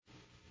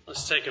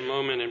Let's take a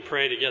moment and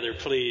pray together,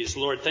 please.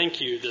 Lord, thank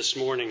you this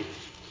morning.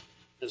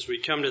 As we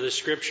come to the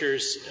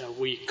Scriptures,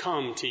 we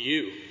come to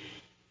you.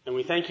 And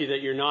we thank you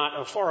that you're not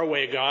a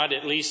faraway God,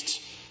 at least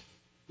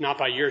not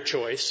by your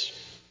choice,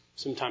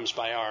 sometimes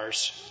by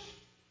ours.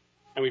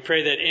 And we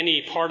pray that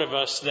any part of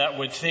us that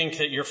would think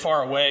that you're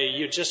far away,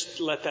 you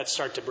just let that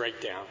start to break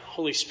down.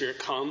 Holy Spirit,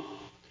 come.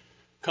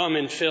 Come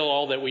and fill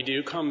all that we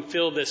do. Come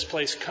fill this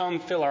place.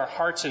 Come fill our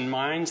hearts and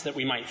minds that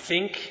we might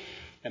think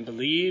and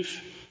believe.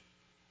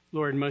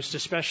 Lord, most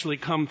especially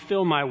come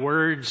fill my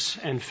words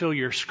and fill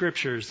your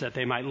Scriptures that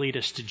they might lead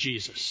us to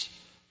Jesus.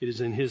 It is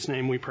in his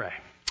name we pray.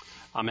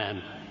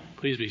 Amen.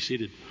 Please be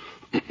seated.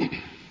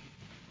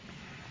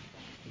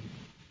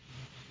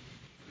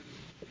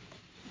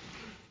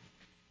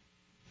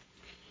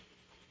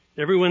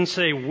 Everyone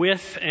say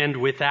with and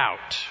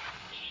without.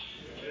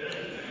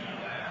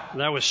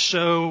 That was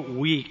so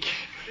weak.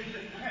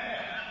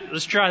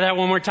 Let's try that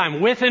one more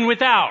time. With and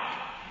without.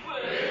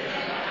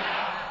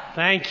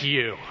 Thank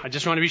you. I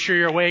just want to be sure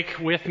you're awake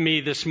with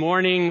me this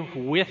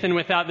morning. With and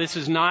without. This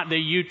is not the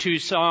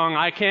U2 song,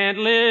 I Can't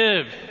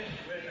Live.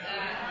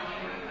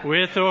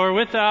 With or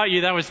without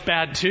you. That was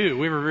bad too.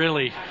 We were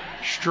really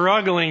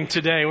struggling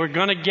today. We're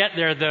going to get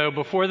there though.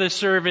 Before this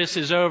service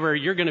is over,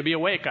 you're going to be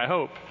awake, I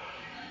hope.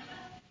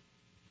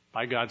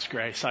 By God's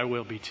grace, I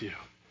will be too.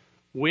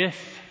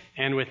 With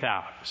and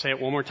without. Say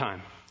it one more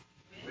time.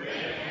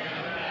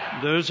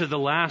 Those are the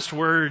last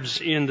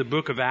words in the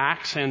book of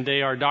Acts, and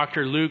they are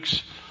Dr.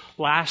 Luke's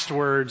last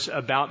words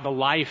about the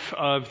life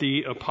of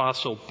the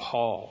Apostle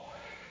Paul.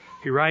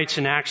 He writes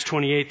in Acts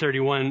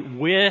 28:31,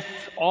 with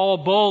all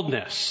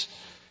boldness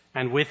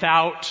and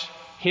without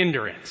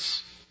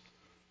hindrance.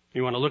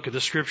 You want to look at the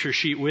scripture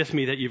sheet with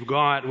me that you've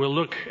got. We'll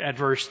look at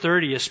verse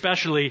 30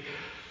 especially.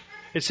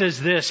 It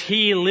says this,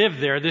 he lived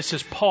there. This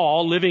is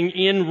Paul living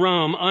in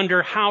Rome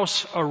under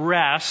house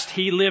arrest.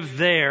 He lived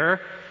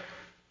there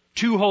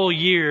 2 whole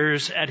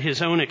years at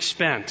his own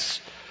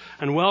expense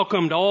and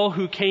welcomed all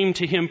who came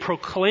to him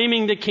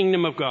proclaiming the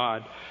kingdom of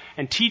God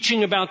and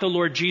teaching about the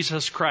Lord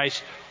Jesus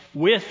Christ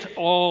with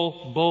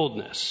all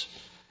boldness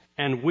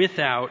and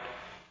without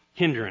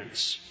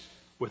hindrance.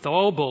 With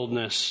all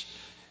boldness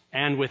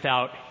and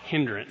without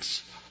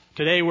hindrance.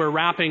 Today we're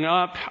wrapping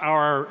up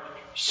our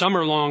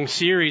summer-long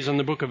series on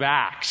the book of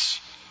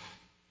Acts.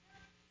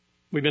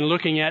 We've been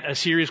looking at a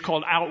series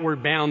called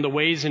Outward Bound, the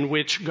ways in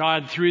which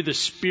God, through the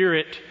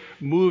Spirit,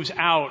 moves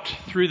out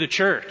through the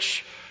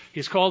church.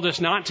 He's called us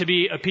not to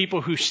be a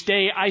people who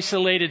stay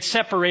isolated,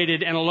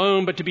 separated, and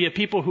alone, but to be a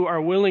people who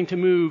are willing to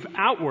move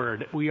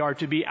outward. We are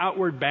to be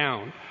outward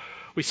bound.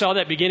 We saw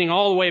that beginning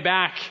all the way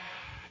back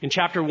in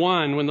chapter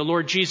 1 when the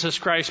Lord Jesus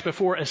Christ,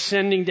 before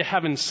ascending to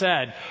heaven,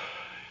 said,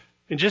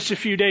 in just a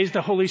few days,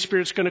 the Holy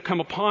Spirit's going to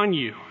come upon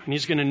you, and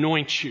he's going to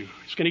anoint you.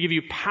 He's going to give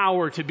you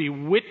power to be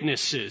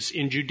witnesses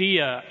in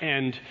Judea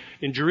and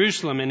in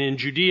Jerusalem and in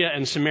Judea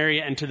and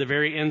Samaria and to the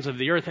very ends of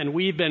the earth. And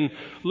we've been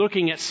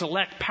looking at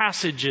select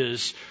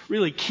passages,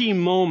 really key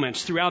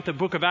moments throughout the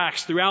book of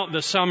Acts, throughout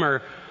the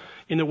summer,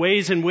 in the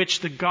ways in which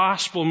the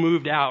gospel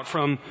moved out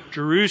from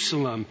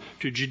Jerusalem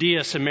to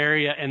Judea,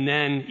 Samaria, and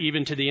then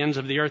even to the ends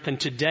of the earth. And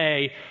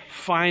today,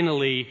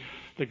 finally,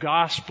 the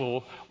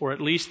gospel, or at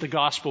least the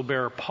gospel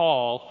bearer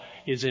Paul,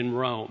 is in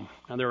Rome.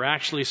 Now there are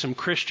actually some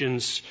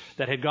Christians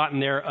that had gotten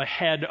there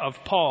ahead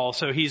of Paul,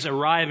 so he's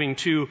arriving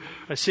to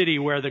a city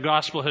where the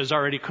gospel has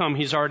already come.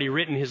 He's already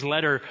written his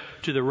letter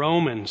to the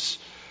Romans.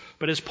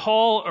 But as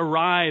Paul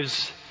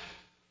arrives,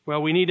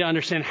 well, we need to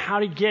understand how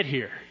to get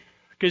here.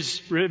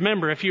 Because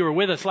remember, if you were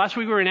with us, last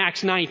week we were in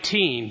Acts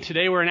 19.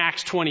 Today we're in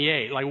Acts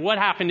 28. Like, what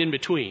happened in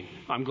between?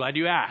 I'm glad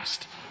you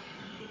asked.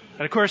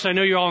 And of course, I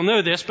know you all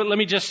know this, but let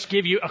me just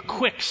give you a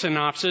quick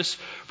synopsis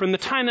from the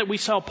time that we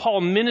saw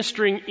Paul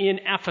ministering in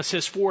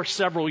Ephesus for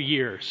several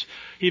years.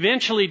 He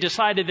eventually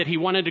decided that he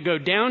wanted to go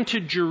down to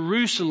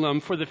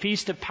Jerusalem for the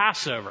Feast of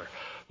Passover.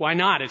 Why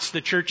not? It's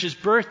the church's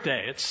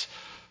birthday.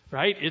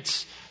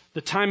 It's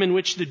the time in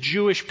which the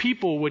Jewish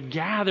people would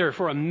gather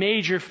for a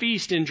major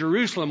feast in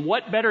Jerusalem.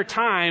 What better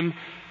time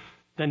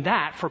than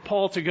that for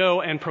Paul to go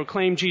and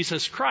proclaim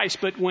Jesus Christ?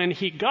 But when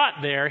he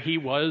got there, he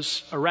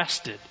was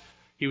arrested.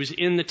 He was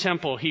in the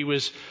temple. He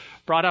was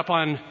brought up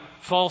on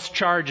false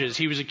charges.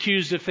 He was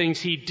accused of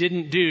things he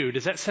didn't do.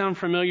 Does that sound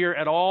familiar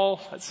at all?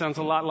 That sounds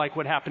a lot like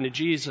what happened to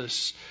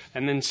Jesus.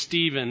 And then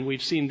Stephen.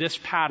 We've seen this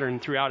pattern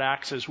throughout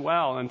Acts as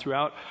well and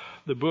throughout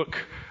the book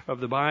of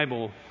the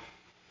Bible.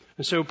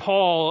 And so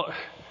Paul,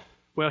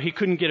 well, he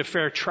couldn't get a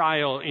fair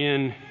trial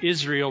in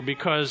Israel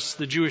because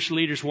the Jewish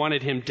leaders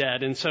wanted him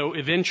dead. And so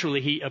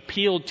eventually he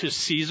appealed to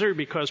Caesar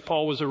because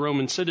Paul was a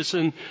Roman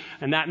citizen.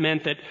 And that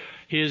meant that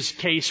his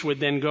case would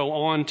then go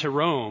on to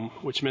Rome,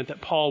 which meant that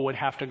Paul would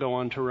have to go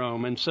on to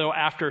Rome. And so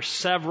after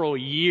several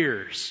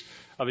years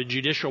of a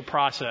judicial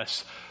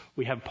process,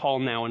 we have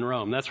Paul now in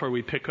Rome. That's where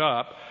we pick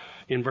up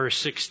in verse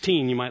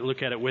 16. You might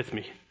look at it with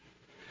me.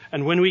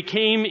 And when we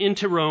came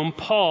into Rome,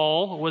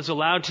 Paul was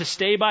allowed to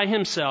stay by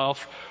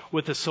himself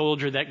with the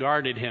soldier that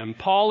guarded him.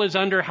 Paul is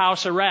under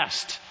house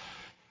arrest.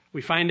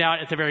 We find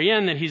out at the very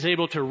end that he's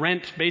able to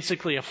rent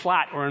basically a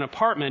flat or an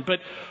apartment. But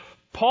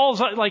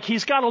Paul's like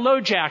he's got a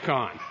LoJack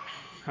on.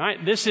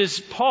 Right? This is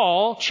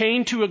Paul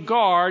chained to a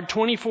guard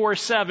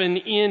 24/7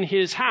 in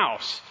his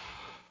house.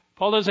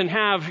 Paul doesn't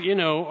have,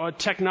 a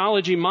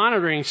technology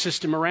monitoring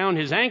system around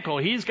his ankle.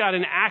 He's got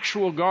an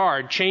actual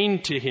guard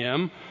chained to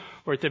him,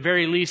 or at the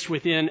very least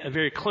within a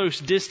very close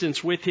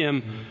distance with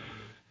him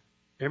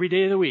every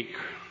day of the week,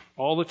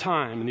 all the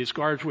time. And these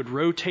guards would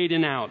rotate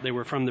in and out. They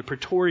were from the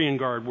Praetorian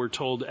Guard, we're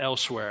told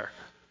elsewhere.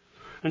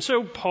 And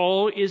so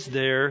Paul is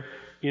there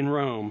in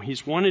Rome.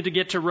 He's wanted to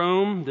get to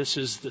Rome. This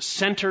is the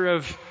center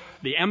of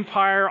the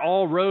empire.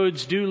 All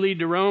roads do lead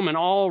to Rome, and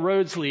all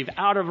roads lead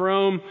out of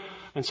Rome.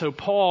 And so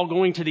Paul,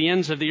 going to the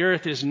ends of the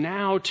earth, is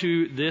now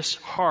to this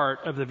heart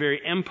of the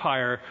very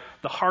empire,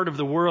 the heart of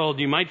the world,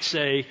 you might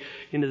say,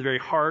 into the very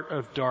heart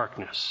of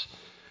darkness.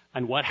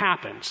 And what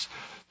happens?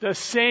 The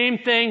same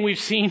thing we've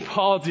seen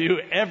Paul do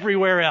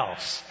everywhere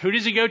else. Who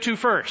does he go to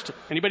first?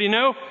 Anybody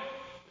know?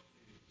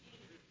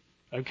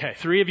 Okay,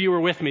 3 of you were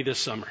with me this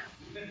summer.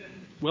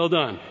 Well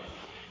done.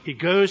 He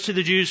goes to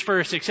the Jews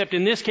first, except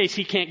in this case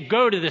he can't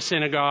go to the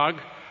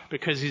synagogue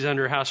because he's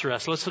under house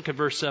arrest. Let's look at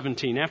verse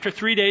 17. After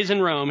 3 days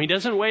in Rome, he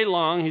doesn't wait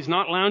long. He's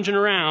not lounging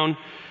around.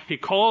 He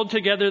called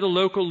together the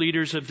local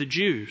leaders of the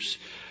Jews.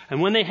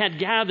 And when they had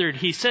gathered,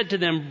 he said to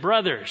them,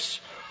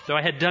 "Brothers, though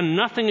I had done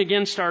nothing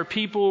against our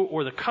people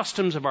or the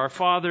customs of our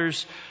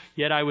fathers,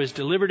 yet I was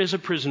delivered as a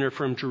prisoner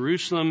from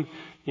Jerusalem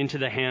into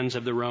the hands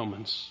of the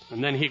Romans."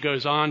 And then he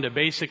goes on to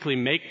basically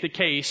make the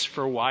case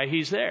for why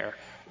he's there.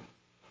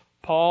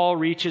 Paul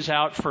reaches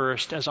out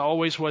first, as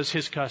always was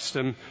his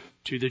custom,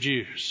 to the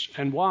Jews.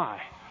 And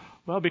why?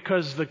 Well,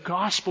 because the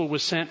gospel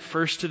was sent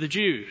first to the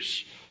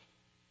Jews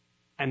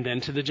and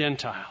then to the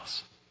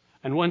Gentiles.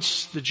 And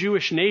once the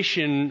Jewish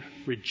nation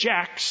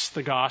rejects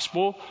the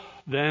gospel,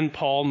 then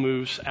Paul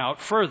moves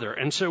out further.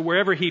 And so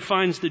wherever he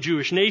finds the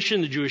Jewish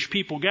nation, the Jewish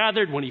people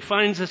gathered, when he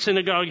finds a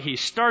synagogue, he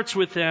starts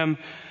with them.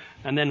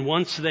 And then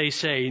once they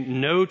say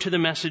no to the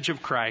message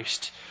of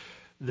Christ,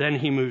 then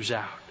he moves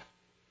out.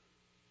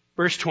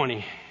 Verse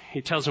 20,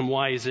 he tells them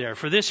why he's there.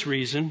 "For this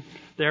reason,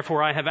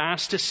 therefore, I have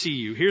asked to see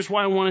you." Here's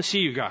why I want to see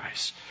you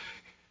guys.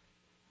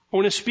 I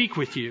want to speak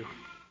with you,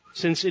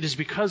 since it is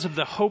because of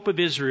the hope of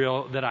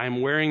Israel that I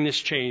am wearing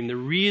this chain. The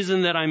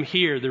reason that I'm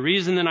here, the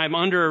reason that I'm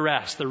under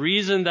arrest, the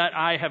reason that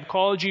I have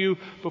called you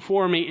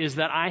before me is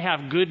that I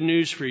have good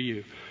news for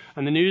you.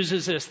 And the news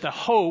is this: the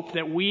hope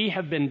that we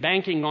have been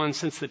banking on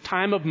since the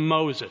time of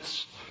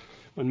Moses,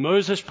 when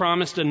Moses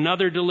promised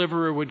another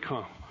deliverer would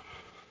come.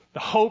 The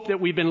hope that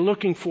we've been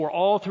looking for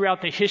all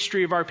throughout the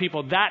history of our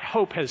people, that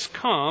hope has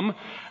come,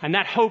 and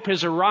that hope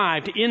has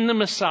arrived in the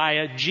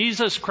Messiah,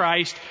 Jesus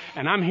Christ,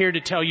 and I'm here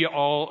to tell you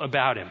all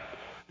about him.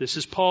 This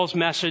is Paul's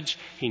message.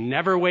 He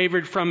never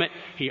wavered from it.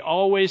 He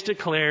always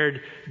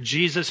declared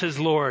Jesus is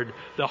Lord,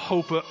 the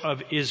hope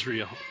of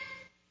Israel.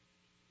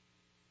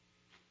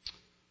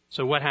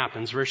 So what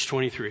happens? Verse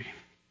 23.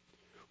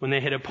 When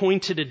they had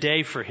appointed a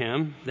day for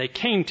him, they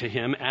came to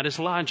him at his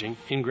lodging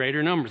in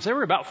greater numbers. There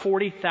were about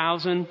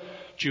 40,000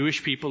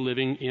 Jewish people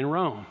living in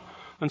Rome.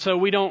 And so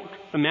we don't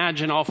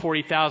imagine all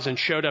 40,000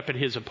 showed up at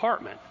his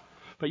apartment.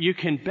 But you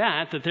can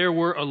bet that there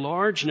were a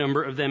large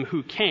number of them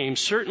who came,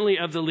 certainly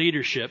of the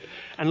leadership.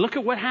 And look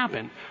at what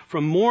happened.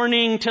 From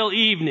morning till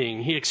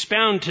evening, he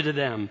expounded to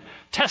them,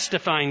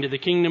 testifying to the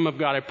kingdom of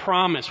God. I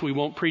promise we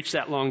won't preach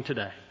that long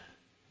today.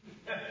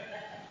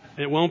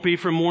 It won't be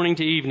from morning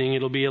to evening.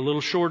 It'll be a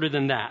little shorter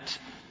than that.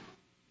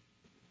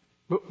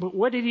 But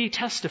what did he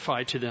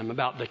testify to them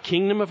about? The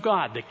kingdom of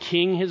God. The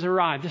king has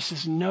arrived. This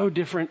is no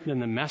different than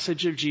the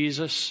message of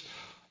Jesus.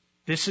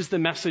 This is the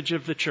message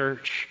of the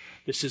church.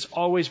 This has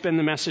always been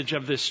the message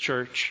of this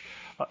church,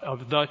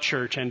 of the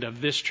church and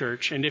of this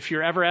church. And if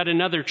you're ever at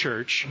another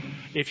church,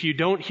 if you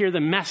don't hear the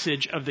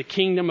message of the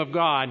kingdom of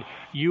God,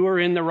 you are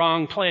in the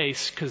wrong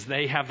place because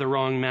they have the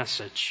wrong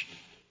message.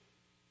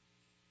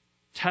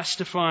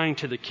 Testifying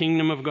to the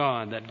kingdom of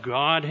God, that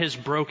God has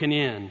broken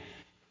in,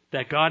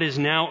 that God is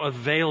now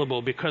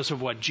available because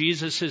of what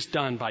Jesus has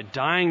done by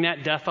dying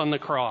that death on the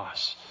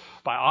cross,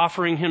 by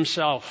offering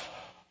himself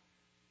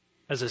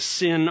as a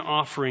sin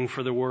offering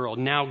for the world.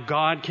 Now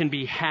God can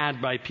be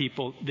had by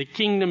people. The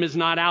kingdom is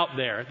not out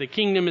there. The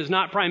kingdom is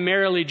not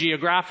primarily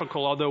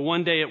geographical, although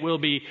one day it will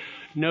be.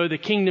 No, the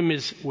kingdom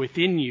is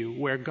within you,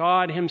 where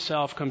God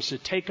himself comes to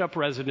take up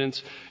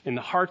residence in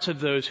the hearts of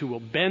those who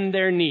will bend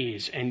their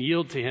knees and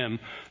yield to him.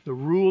 The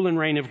rule and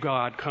reign of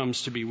God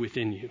comes to be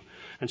within you.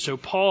 And so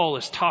Paul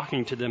is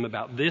talking to them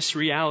about this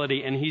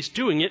reality, and he's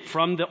doing it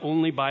from the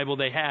only Bible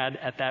they had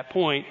at that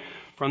point,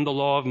 from the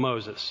law of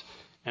Moses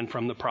and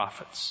from the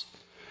prophets.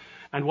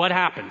 And what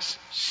happens?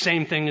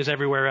 Same thing as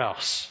everywhere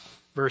else.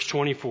 Verse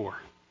 24.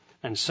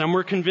 And some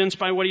were convinced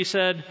by what he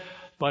said,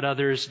 but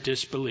others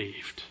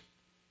disbelieved.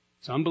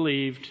 Some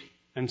believed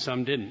and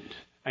some didn't.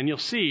 And you'll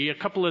see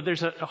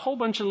there's a whole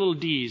bunch of little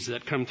D's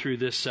that come through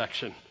this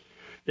section.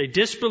 They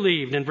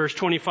disbelieved in verse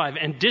 25,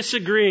 and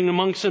disagreeing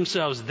amongst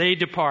themselves, they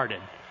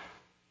departed.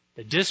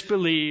 They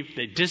disbelieved,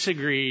 they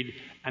disagreed,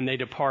 and they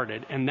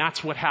departed. And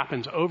that's what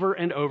happens over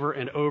and over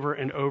and over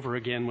and over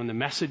again when the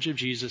message of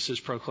Jesus is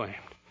proclaimed.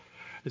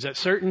 is that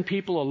certain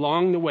people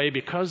along the way,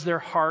 because their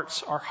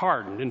hearts are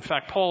hardened. In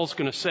fact, Paul's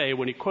going to say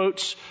when he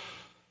quotes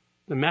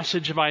the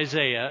message of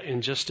Isaiah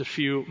in just a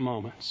few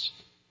moments,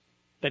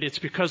 that it's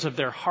because of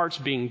their hearts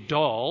being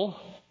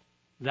dull,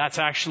 that's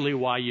actually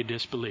why you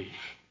disbelieve.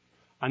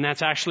 And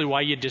that's actually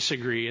why you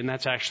disagree, and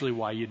that's actually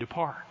why you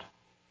depart.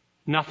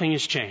 Nothing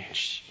has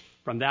changed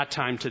from that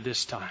time to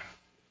this time.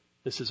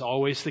 This is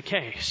always the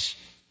case.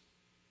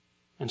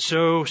 And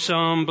so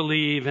some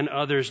believe and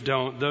others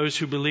don't. Those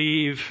who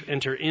believe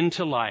enter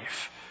into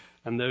life,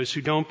 and those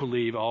who don't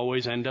believe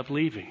always end up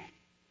leaving.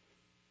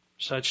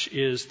 Such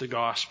is the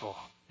gospel.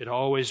 It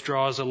always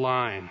draws a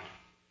line.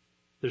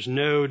 There's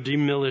no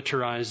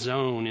demilitarized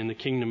zone in the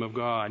kingdom of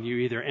God. You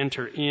either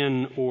enter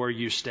in or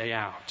you stay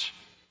out.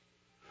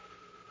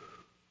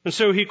 And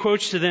so he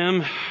quotes to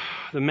them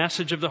the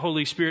message of the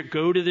Holy Spirit.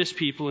 Go to this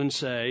people and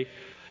say,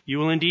 you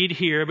will indeed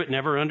hear but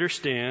never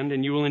understand,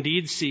 and you will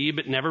indeed see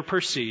but never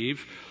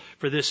perceive,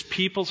 for this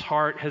people's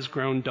heart has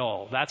grown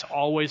dull. That's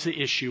always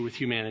the issue with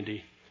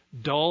humanity.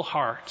 Dull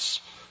hearts.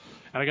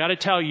 And I got to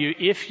tell you,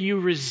 if you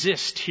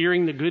resist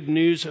hearing the good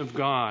news of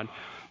God,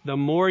 the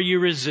more you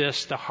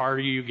resist, the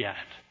harder you get.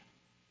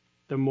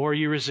 The more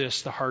you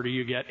resist, the harder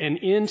you get. And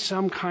in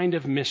some kind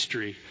of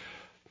mystery,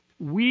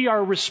 we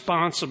are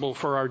responsible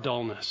for our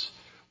dullness.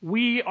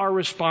 We are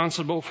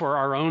responsible for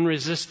our own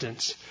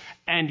resistance.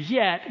 And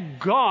yet,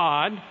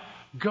 God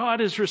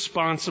is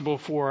responsible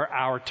for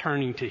our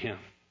turning to Him.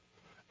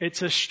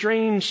 It's a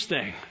strange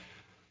thing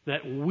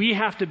that we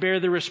have to bear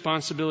the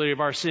responsibility of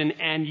our sin,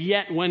 and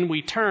yet when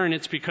we turn,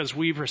 it's because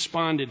we've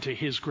responded to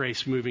His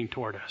grace moving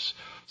toward us,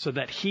 so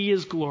that He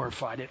is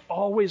glorified. It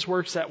always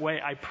works that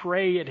way. I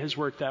pray it has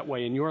worked that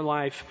way in your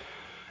life.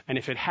 And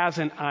if it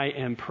hasn't, I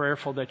am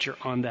prayerful that you're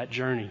on that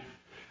journey.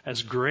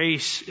 As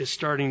grace is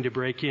starting to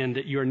break in,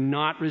 that you're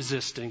not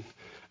resisting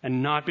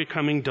and not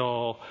becoming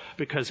dull,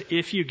 because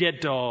if you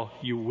get dull,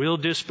 you will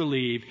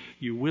disbelieve,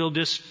 you will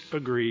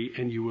disagree,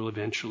 and you will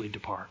eventually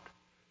depart.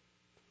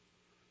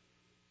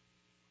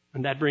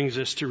 And that brings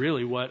us to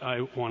really what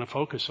I want to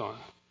focus on,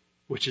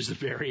 which is the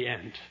very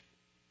end.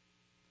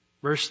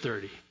 Verse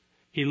 30.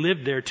 He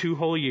lived there 2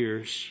 whole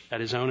years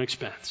at his own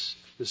expense.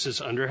 This is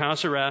under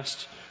house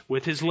arrest,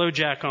 with his low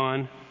jack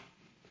on,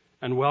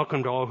 and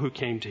welcomed all who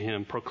came to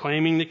him,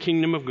 proclaiming the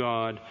kingdom of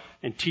God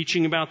and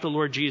teaching about the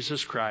Lord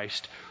Jesus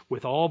Christ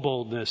with all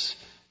boldness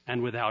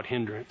and without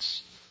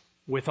hindrance.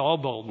 With all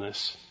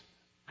boldness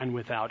and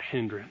without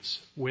hindrance.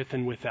 With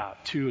and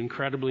without. 2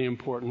 incredibly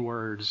important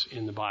words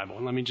in the Bible.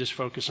 And let me just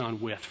focus on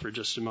with for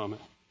just a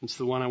moment. It's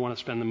the one I want to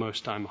spend the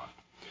most time on.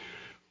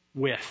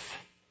 With.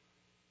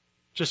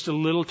 Just a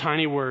little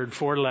tiny word,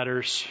 4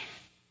 letters,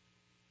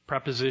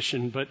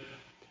 preposition, but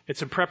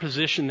it's a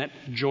preposition that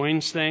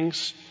joins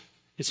things.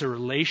 It's a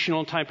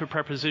relational type of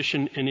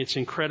preposition, and it's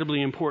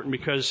incredibly important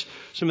because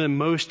some of the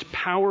most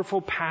powerful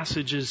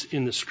passages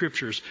in the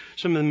Scriptures,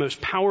 some of the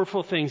most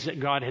powerful things that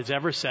God has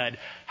ever said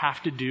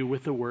have to do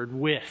with the word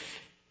with.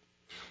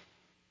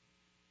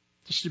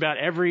 Just about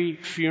every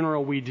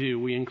funeral we do,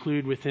 we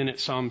include within it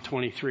Psalm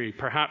 23.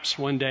 Perhaps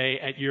one day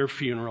at your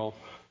funeral,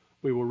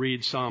 we will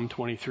read Psalm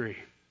 23.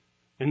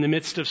 In the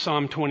midst of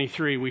Psalm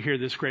 23, we hear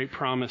this great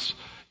promise.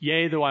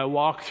 Yea, though I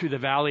walk through the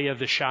valley of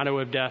the shadow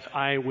of death,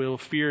 I will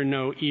fear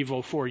no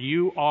evil, for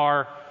you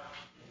are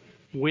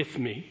with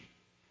me.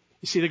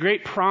 You see, the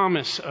great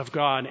promise of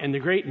God and the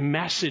great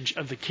message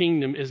of the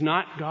kingdom is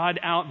not God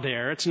out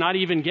there. It's not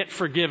even get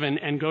forgiven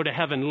and go to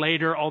heaven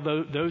later,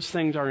 although those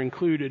things are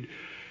included.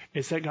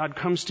 It's that God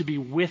comes to be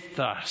with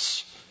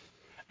us.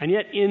 And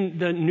yet in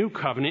the new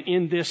covenant,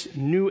 in this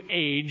new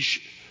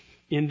age,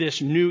 in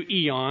this new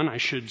eon, I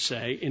should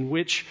say, in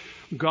which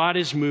God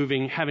is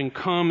moving, having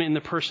come in the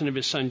person of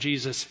His Son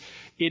Jesus,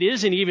 it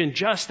isn't even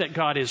just that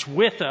God is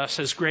with us,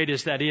 as great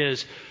as that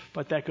is,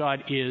 but that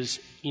God is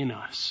in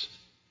us.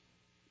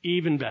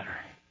 Even better.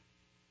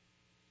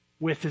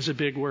 With is a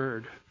big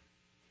word.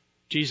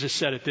 Jesus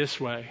said it this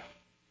way.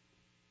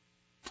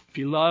 If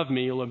you love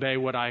me, you'll obey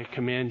what I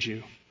command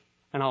you.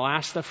 And I'll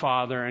ask the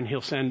Father, and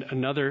He'll send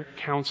another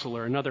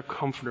counselor, another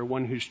comforter,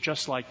 one who's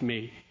just like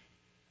me.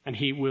 And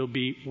He will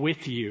be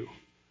with you,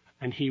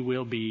 and He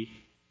will be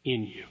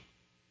in you,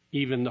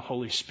 even the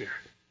Holy Spirit.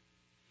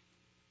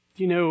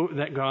 Do you know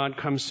that God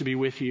comes to be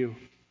with you,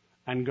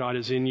 and God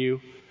is in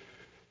you?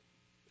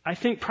 I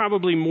think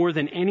probably more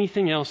than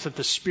anything else that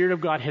the Spirit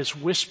of God has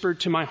whispered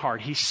to my heart.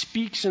 He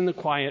speaks in the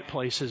quiet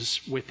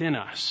places within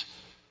us.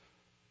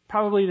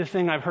 Probably the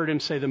thing I've heard Him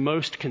say the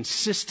most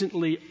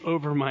consistently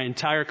over my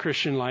entire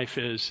Christian life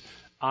is,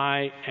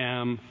 I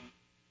am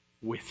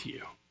with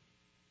you.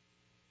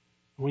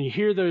 When you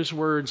hear those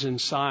words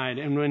inside,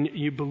 and when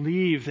you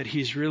believe that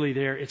He's really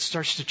there, it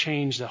starts to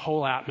change the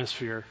whole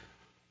atmosphere.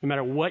 No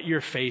matter what you're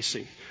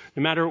facing,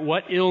 no matter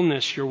what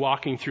illness you're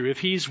walking through, if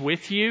He's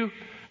with you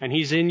and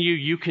He's in you,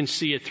 you can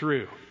see it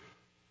through.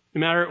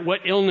 No matter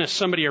what illness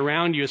somebody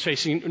around you is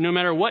facing, no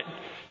matter what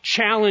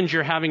challenge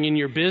you're having in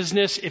your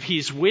business, if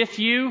He's with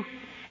you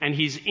and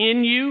He's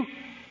in you,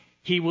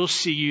 He will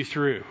see you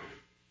through.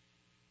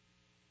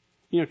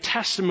 You know,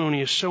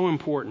 testimony is so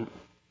important.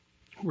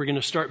 We're going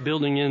to start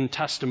building in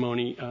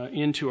testimony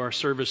into our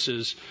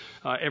services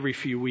every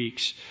few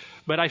weeks.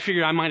 But I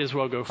figured I might as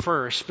well go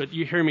first, but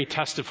you hear me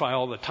testify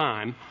all the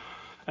time.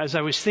 As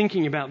I was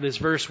thinking about this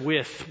verse,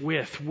 with,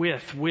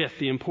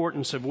 the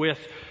importance of with,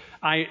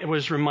 I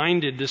was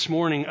reminded this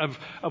morning of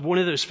one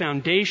of those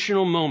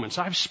foundational moments.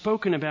 I've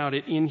spoken about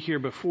it in here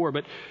before,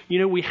 but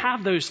we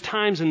have those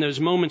times and those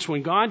moments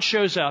when God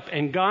shows up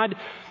and God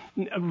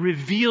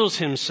reveals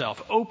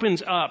himself,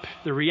 opens up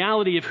the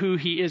reality of who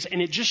he is,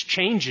 and it just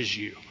changes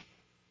you.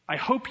 I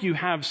hope you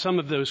have some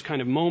of those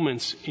kind of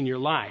moments in your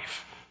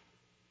life.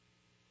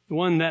 The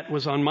one that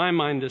was on my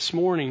mind this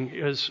morning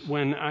is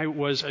when I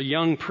was a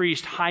young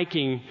priest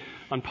hiking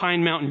on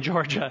Pine Mountain,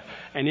 Georgia,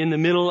 and in the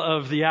middle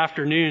of the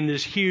afternoon,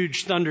 this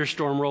huge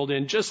thunderstorm rolled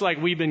in, just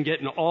like we've been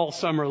getting all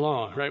summer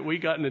long, right?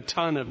 We've gotten a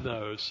ton of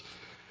those.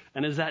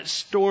 And as that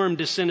storm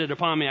descended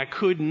upon me, I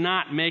could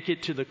not make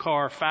it to the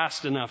car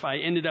fast enough. I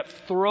ended up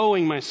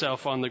throwing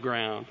myself on the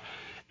ground,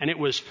 and it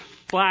was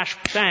flash,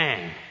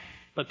 bang.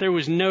 But there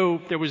was no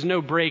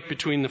break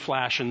between the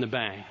flash and the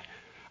bang.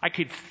 I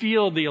could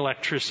feel the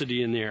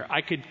electricity in there.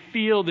 I could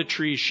feel the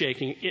trees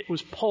shaking. It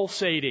was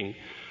pulsating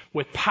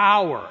with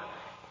power.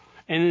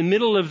 And in the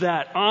middle of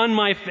that, on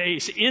my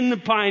face, in the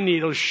pine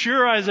needles,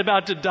 sure I was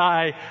about to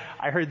die,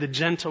 I heard the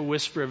gentle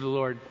whisper of the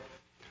Lord,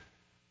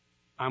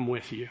 I'm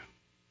with you.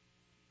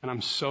 And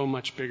I'm so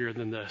much bigger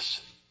than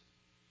this.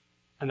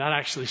 And that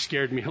actually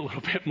scared me a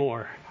little bit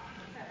more.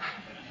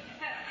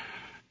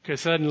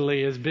 Because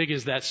suddenly, as big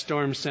as that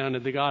storm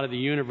sounded, the God of the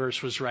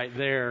universe was right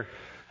there.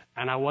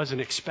 And I wasn't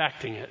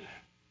expecting it.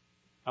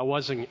 I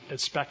wasn't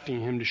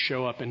expecting him to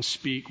show up and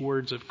speak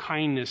words of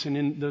kindness. And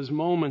in those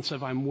moments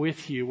of I'm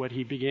with you, what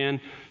he began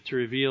to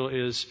reveal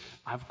is,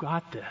 I've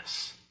got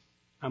this.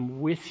 I'm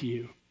with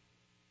you.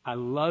 I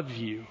love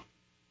you.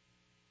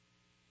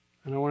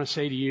 And I want to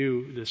say to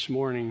you this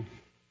morning,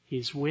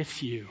 he's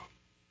with you.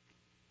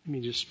 Let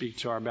me just speak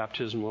to our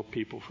baptismal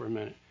people for a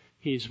minute.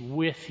 He's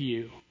with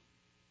you.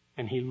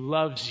 And he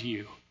loves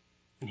you.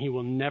 And he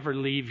will never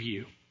leave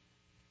you.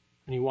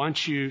 And he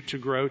wants you to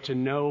grow to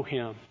know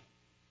him.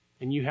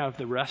 And you have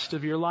the rest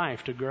of your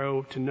life to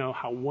grow to know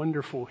how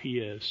wonderful he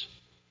is.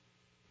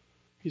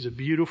 He's a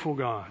beautiful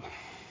God.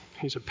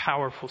 He's a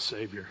powerful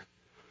Savior.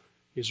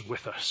 He's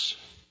with us.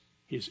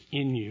 He's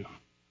in you.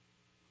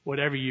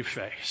 Whatever you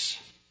face,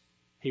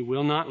 he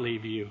will not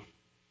leave you.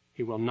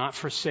 He will not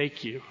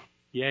forsake you.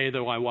 Yea,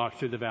 though I walk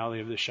through the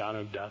valley of the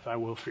shadow of death, I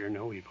will fear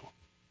no evil.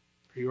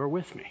 For you are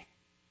with me.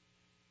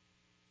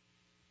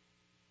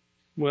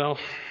 Well,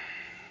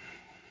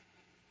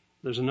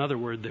 there's another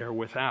word there,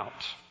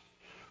 without.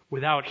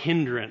 Without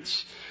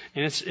hindrance.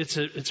 And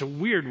it's a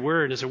weird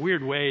word. It's a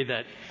weird way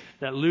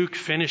that Luke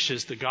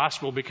finishes the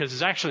gospel because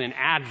it's actually an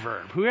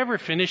adverb. Whoever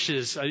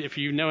finishes, if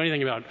you know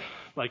anything about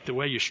like the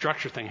way you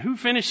structure things, who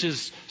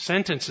finishes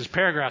sentences,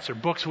 paragraphs, or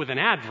books with an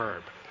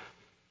adverb?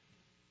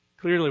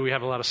 Clearly we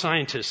have a lot of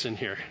scientists in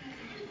here.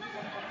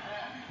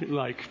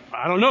 Like,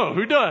 I don't know,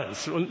 who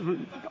does?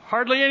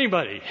 Hardly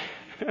anybody.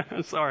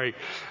 Sorry.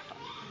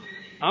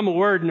 I'm a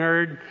word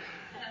nerd.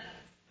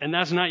 And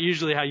that's not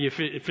usually how you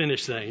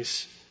finish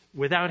things.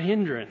 Without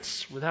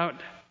hindrance, without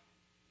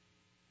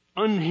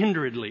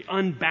unhinderedly,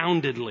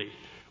 unboundedly.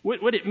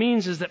 What it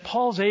means is that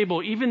Paul's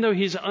able, even though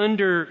he's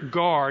under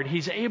guard,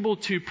 he's able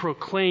to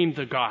proclaim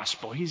the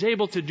gospel. He's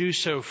able to do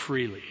so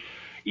freely.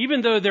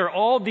 Even though there are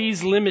all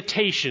these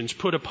limitations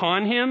put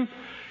upon him,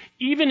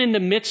 even in the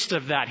midst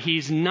of that,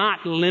 he's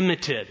not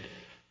limited.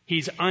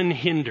 He's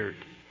unhindered.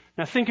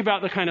 Now think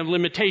about the kind of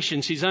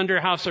limitations. He's under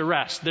house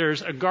arrest.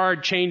 There's a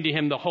guard chained to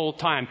him the whole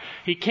time.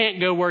 He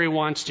can't go where he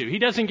wants to. He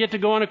doesn't get to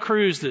go on a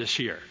cruise this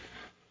year.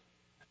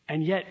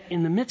 And yet,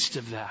 in the midst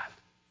of that,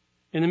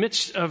 in the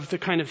midst of the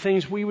kind of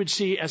things we would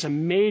see as a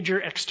major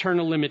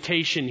external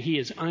limitation, he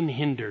is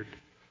unhindered.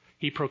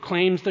 He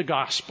proclaims the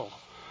gospel.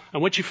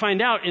 And what you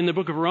find out in the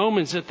book of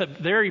Romans is that the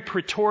very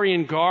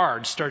Praetorian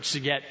Guard starts to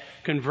get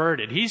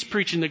converted. He's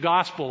preaching the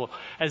gospel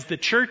as the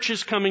church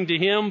is coming to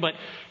him, but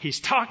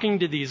he's talking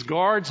to these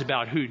guards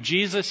about who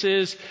Jesus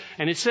is.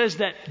 And it says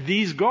that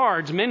these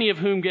guards, many of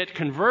whom get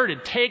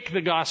converted, take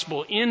the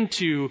gospel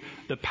into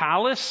the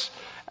palace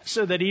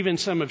so that even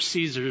some of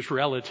Caesar's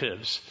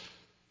relatives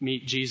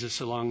meet Jesus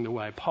along the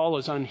way. Paul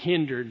is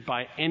unhindered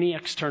by any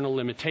external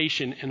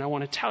limitation. And I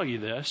want to tell you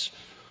this,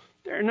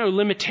 there are no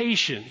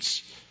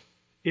limitations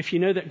if you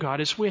know that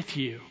God is with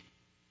you.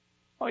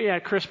 Oh yeah,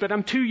 Chris, but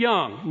I'm too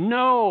young.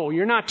 No,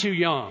 you're not too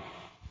young.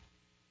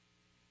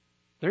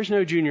 There's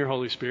no junior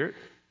Holy Spirit.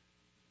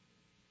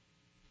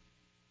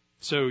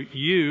 So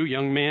you,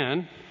 young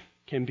man,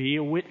 can be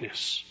a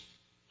witness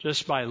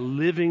just by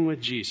living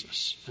with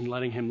Jesus and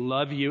letting him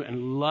love you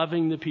and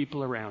loving the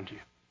people around you.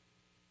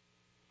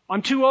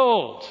 I'm too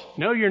old.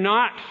 No, you're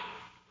not.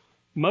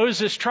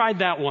 Moses tried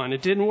that one.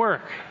 It didn't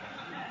work.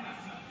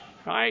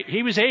 Right?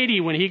 He was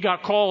 80 when he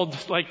got called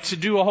to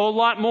do a whole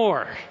lot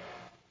more.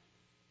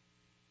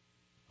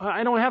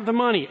 I don't have the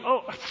money.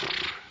 Oh,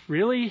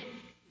 really?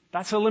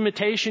 That's a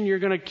limitation you're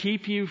going to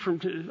keep you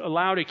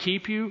allow to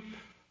keep you?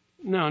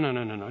 No.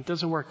 It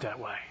doesn't work that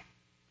way.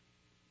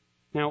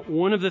 Now,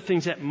 one of the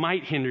things that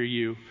might hinder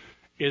you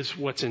is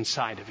what's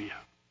inside of you.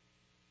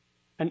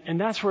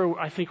 And that's where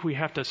I think we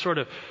have to sort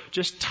of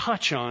just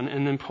touch on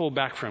and then pull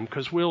back from,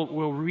 because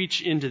we'll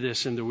reach into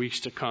this in the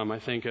weeks to come, I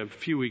think, a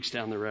few weeks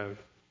down the road.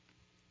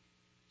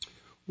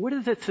 What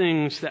are the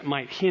things that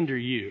might hinder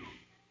you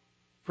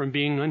from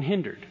being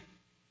unhindered?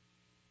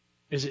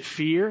 Is it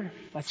fear?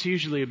 That's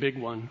usually a big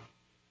one.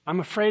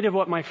 I'm afraid of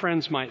what my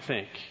friends might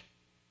think.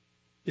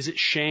 Is it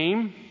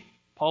shame?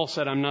 Paul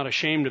said, I'm not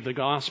ashamed of the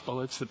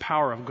gospel. It's the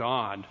power of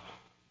God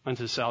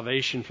unto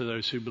salvation for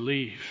those who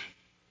believe.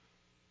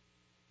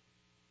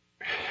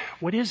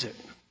 What is it?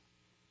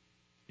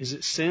 Is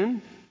it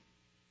sin?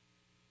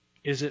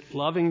 Is it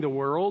loving the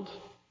world?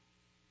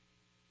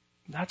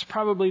 That's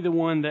probably the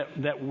one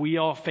that we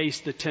all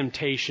face the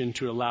temptation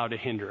to allow to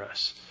hinder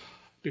us.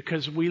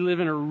 Because we live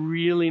in a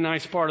really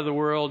nice part of the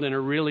world and a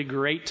really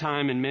great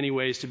time in many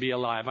ways to be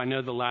alive. I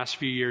know the last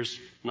few years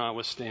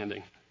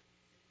notwithstanding.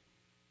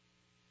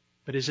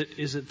 But is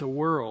it the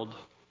world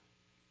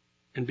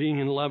and being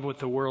in love with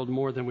the world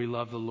more than we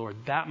love the Lord?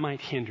 That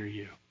might hinder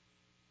you.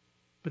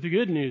 But the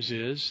good news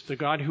is the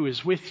God who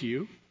is with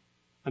you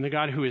and the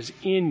God who is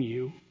in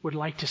you would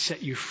like to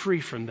set you free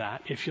from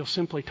that if you'll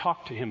simply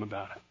talk to Him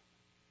about it.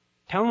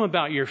 Tell Him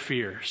about your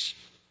fears.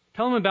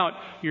 Tell Him about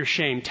your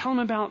shame. Tell Him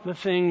about the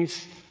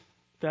things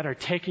that are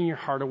taking your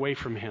heart away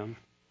from Him.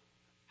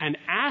 And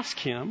ask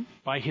Him,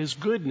 by His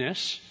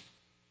goodness,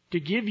 to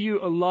give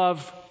you a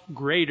love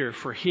greater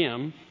for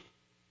Him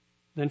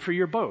than for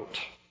your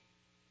boat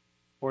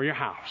or your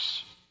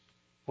house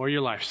or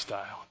your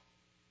lifestyle.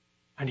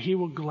 And He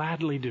will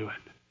gladly do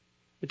it.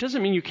 It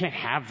doesn't mean you can't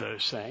have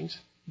those things.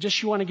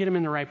 Just you want to get them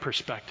in the right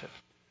perspective,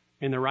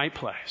 in the right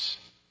place,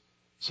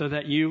 so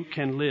that you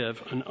can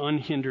live an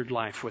unhindered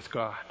life with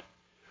God.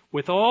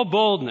 With all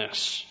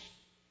boldness,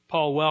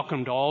 Paul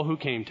welcomed all who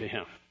came to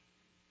him.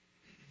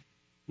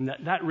 And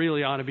that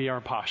really ought to be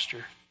our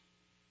posture.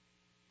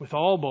 With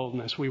all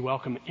boldness, we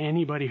welcome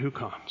anybody who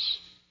comes.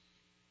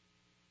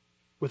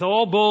 With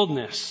all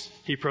boldness,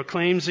 he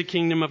proclaims the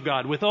kingdom of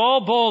God. With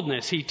all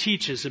boldness, he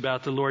teaches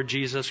about the Lord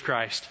Jesus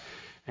Christ.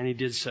 And he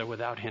did so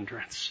without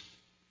hindrance.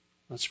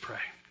 Let's pray.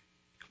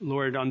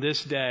 Lord, on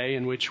this day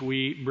in which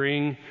we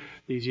bring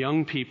these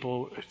young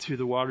people through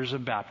the waters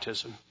of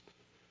baptism,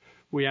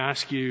 we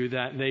ask you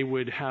that they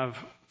would have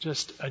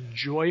just a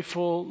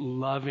joyful,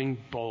 loving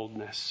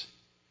boldness.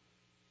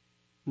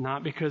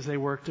 Not because they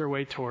worked their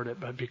way toward it,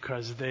 but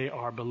because they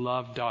are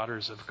beloved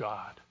daughters of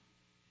God.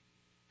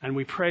 And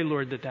we pray,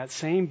 Lord, that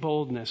same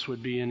boldness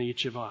would be in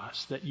each of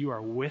us, that you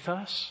are with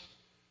us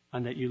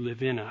and that you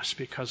live in us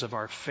because of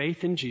our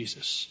faith in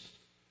Jesus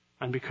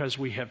and because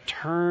we have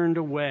turned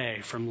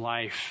away from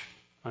life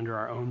under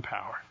our own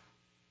power,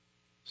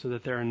 so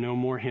that there are no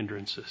more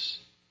hindrances,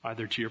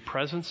 either to your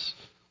presence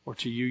or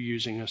to you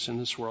using us in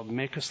this world.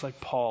 Make us like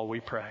Paul, we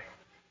pray,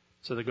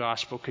 so the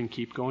gospel can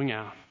keep going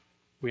out.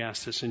 We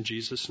ask this in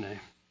Jesus' name.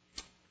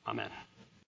 Amen.